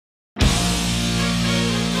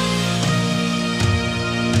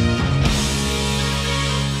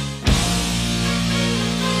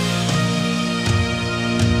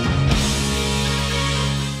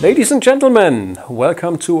Ladies and gentlemen,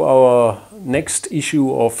 welcome to our next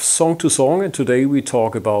issue of Song to Song, and today we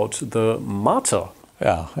talk about the Matyr.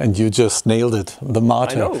 Yeah, and you just nailed it, the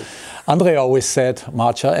Matyr. I know. Andre always said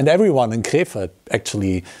Matyr, and everyone in Krefeld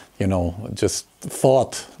actually, just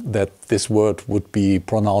thought that this word would be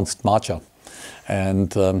pronounced Matyr.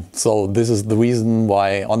 And so this is the reason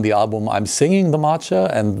why on the album I'm singing the Matyr,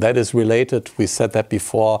 and that is related, we said that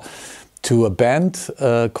before, to a band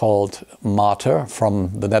called Matyr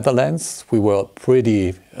from the Netherlands. We were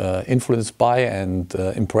pretty influenced by and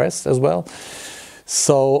impressed as well.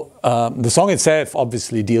 So the song itself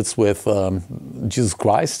obviously deals with Jesus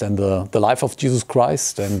Christ and the life of Jesus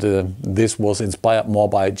Christ, and this was inspired more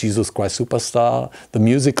by Jesus Christ Superstar, the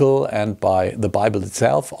musical, and by the Bible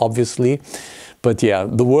itself, obviously. But yeah,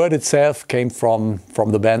 the word itself came from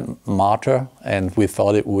the band Matyr, and we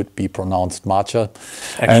thought it would be pronounced Matyr.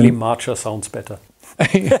 Actually, Matyr sounds better.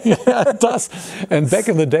 Yeah, it does. And back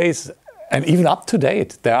in the days, and even up to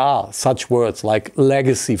date, there are such words like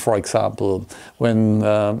legacy, for example. When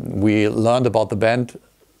we learned about the band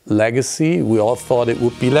Legacy, we all thought it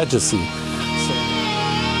would be legacy.